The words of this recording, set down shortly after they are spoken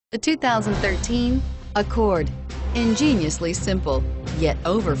The 2013 Accord. Ingeniously simple, yet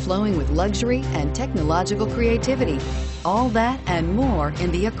overflowing with luxury and technological creativity. All that and more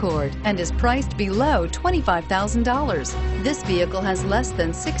in the Accord, and is priced below $25,000. This vehicle has less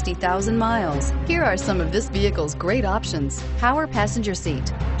than 60,000 miles. Here are some of this vehicle's great options: power passenger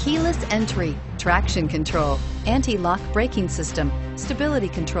seat, keyless entry, traction control, anti-lock braking system, stability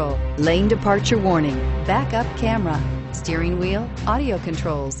control, lane departure warning, backup camera, steering wheel audio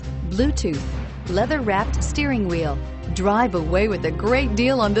controls, Bluetooth, leather-wrapped steering wheel. Drive away with a great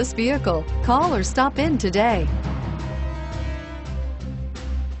deal on this vehicle. Call or stop in today.